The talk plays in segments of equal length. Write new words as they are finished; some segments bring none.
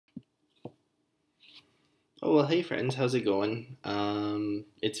Oh, well, hey friends, how's it going?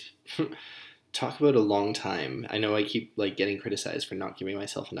 It's talk about a long time. I know I keep like getting criticized for not giving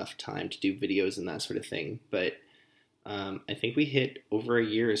myself enough time to do videos and that sort of thing, but I think we hit over a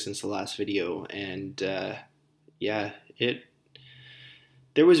year since the last video, and yeah, it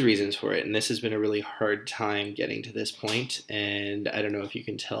there was reasons for it, and this has been a really hard time getting to this point, and I don't know if you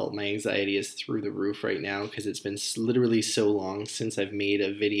can tell, my anxiety is through the roof right now because it's been literally so long since I've made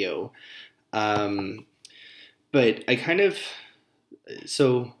a video. Um, but I kind of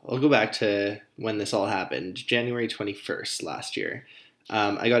So I'll go back to when this all happened, January 21st last year.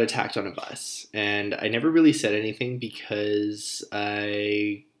 I got attacked on a bus, and I never really said anything because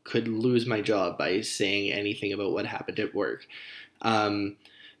I could lose my job by saying anything about what happened at work. Um,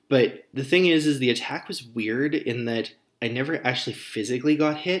 but the thing is the attack was weird in that I never actually physically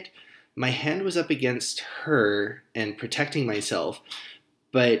got hit. My hand was up against her and protecting myself,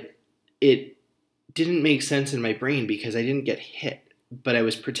 but it didn't make sense in my brain because I didn't get hit, but I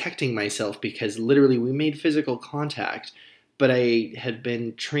was protecting myself because literally we made physical contact. But I had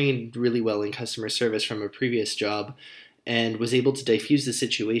been trained really well in customer service from a previous job and was able to diffuse the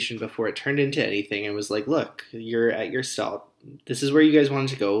situation before it turned into anything. I was like, look, you're at your stop. This is where you guys wanted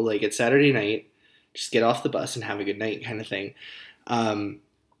to go. Like, it's Saturday night. Just get off the bus and have a good night, kind of thing. Um,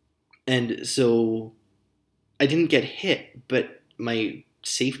 and so I didn't get hit, but my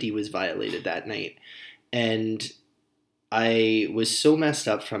safety was violated that night. And I was so messed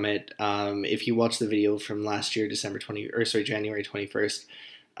up from it. If you watch the video from last year, January 21st,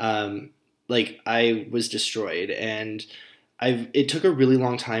 like I was destroyed, and it took a really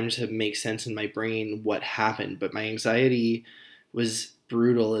long time to make sense in my brain what happened, but my anxiety was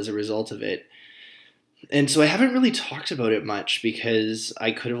brutal as a result of it. And so I haven't really talked about it much because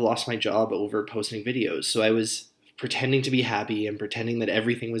I could have lost my job over posting videos. So I was pretending to be happy and pretending that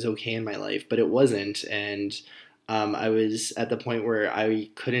everything was okay in my life, but it wasn't. And I was at the point where I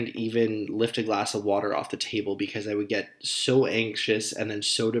couldn't even lift a glass of water off the table because I would get so anxious and then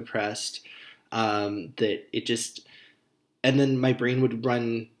so depressed that it just, and then my brain would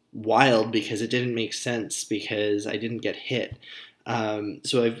run wild because it didn't make sense because I didn't get hit.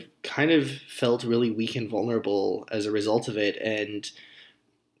 So I've kind of felt really weak and vulnerable as a result of it, and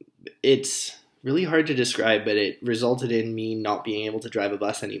it's really hard to describe, but it resulted in me not being able to drive a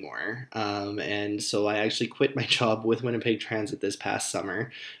bus anymore. And so I actually quit my job with Winnipeg Transit this past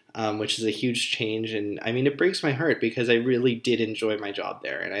summer, which is a huge change. And I mean, it breaks my heart because I really did enjoy my job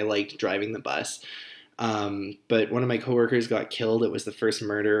there and I liked driving the bus. But one of my coworkers got killed. It was the first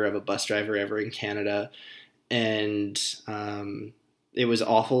murder of a bus driver ever in Canada. And it was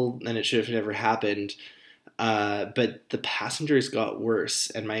awful and it should have never happened. But the passengers got worse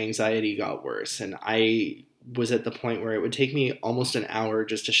and my anxiety got worse. And I was at the point where it would take me almost an hour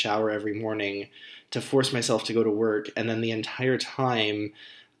just to shower every morning to force myself to go to work. And then the entire time,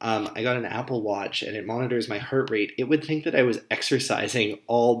 I got an Apple Watch and it monitors my heart rate. It would think that I was exercising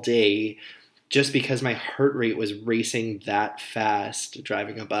all day just because my heart rate was racing that fast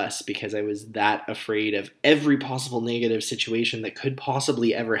driving a bus because I was that afraid of every possible negative situation that could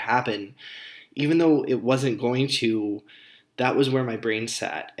possibly ever happen. Even though it wasn't going to, that was where my brain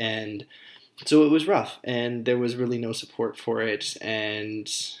sat. And so it was rough, and there was really no support for it, and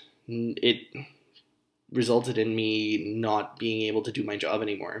it resulted in me not being able to do my job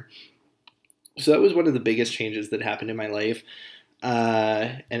anymore. So that was one of the biggest changes that happened in my life.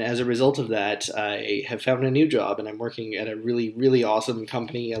 And as a result of that, I have found a new job, and I'm working at a really, really awesome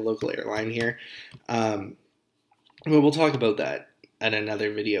company, a local airline here. But we'll talk about that at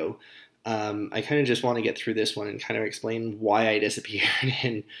another video. I kind of just want to get through this one and kind of explain why I disappeared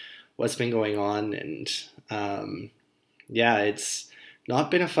and what's been going on. And yeah, it's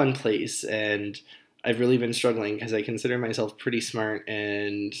not been a fun place, and I've really been struggling because I consider myself pretty smart,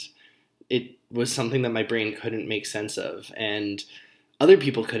 and it was something that my brain couldn't make sense of, and other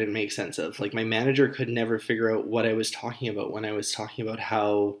people couldn't make sense of. Like, my manager could never figure out what I was talking about when I was talking about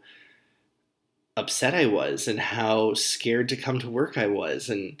how upset I was and how scared to come to work I was,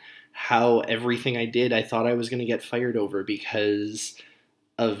 and how everything I did I thought I was going to get fired over because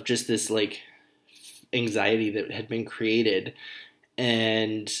of just this like anxiety that had been created.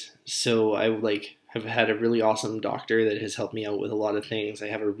 And so I like have had a really awesome doctor that has helped me out with a lot of things. I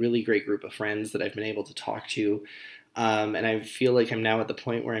have a really great group of friends that I've been able to talk to. And I feel like I'm now at the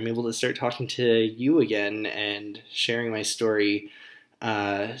point where I'm able to start talking to you again and sharing my story.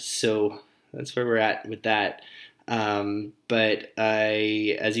 So that's where we're at with that. But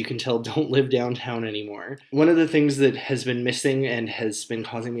I, as you can tell, don't live downtown anymore. One of the things that has been missing and has been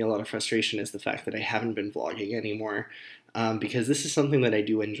causing me a lot of frustration is the fact that I haven't been vlogging anymore. because this is something that I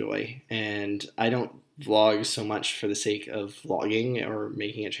do enjoy, and I don't vlog so much for the sake of vlogging or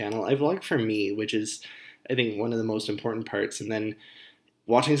making a channel. I vlog for me, which is, I think, one of the most important parts. And then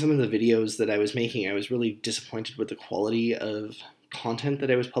watching some of the videos that I was making, I was really disappointed with the quality of content that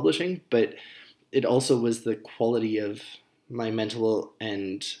I was publishing, but it also was the quality of my mental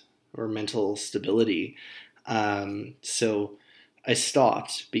stability. So I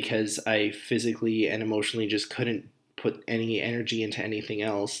stopped because I physically and emotionally just couldn't put any energy into anything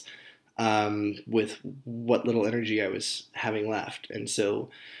else, with what little energy I was having left. And so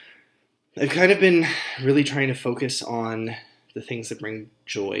I've kind of been really trying to focus on the things that bring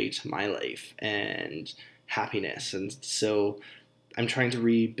joy to my life and happiness. And so I'm trying to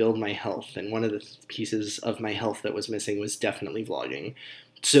rebuild my health. And one of the pieces of my health that was missing was definitely vlogging.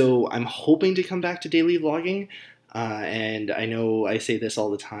 So I'm hoping to come back to daily vlogging. And I know I say this all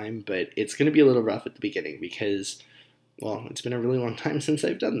the time, but it's going to be a little rough at the beginning because, well, it's been a really long time since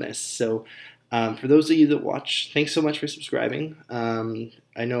I've done this. So for those of you that watch, thanks so much for subscribing.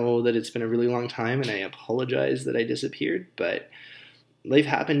 I know that it's been a really long time, and I apologize that I disappeared, but life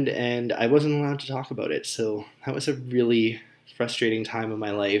happened and I wasn't allowed to talk about it. So that was a really frustrating time of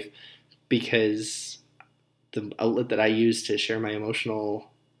my life because the outlet that I used to share my emotional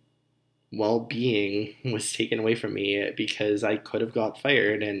well-being was taken away from me because I could have got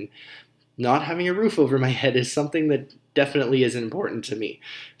fired, and not having a roof over my head is something that definitely is important to me.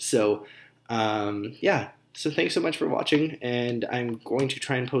 So yeah, so thanks so much for watching, and I'm going to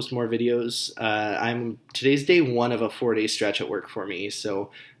try and post more videos. Today's day one of a 4-day stretch at work for me,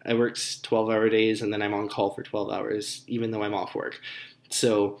 so I worked 12-hour days and then I'm on call for 12 hours even though I'm off work.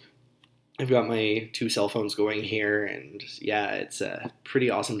 So I've got my 2 cell phones going here, and yeah, it's a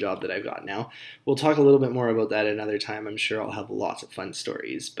pretty awesome job that I've got now. We'll talk a little bit more about that another time. I'm sure I'll have lots of fun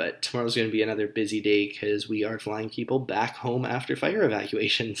stories, but tomorrow's going to be another busy day because we are flying people back home after fire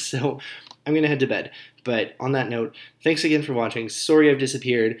evacuation, so I'm going to head to bed. But on that note, thanks again for watching. Sorry I've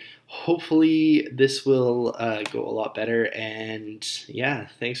disappeared. Hopefully this will go a lot better, and yeah,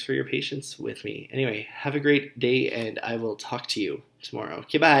 thanks for your patience with me. Anyway, have a great day, and I will talk to you tomorrow.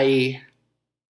 Okay, bye!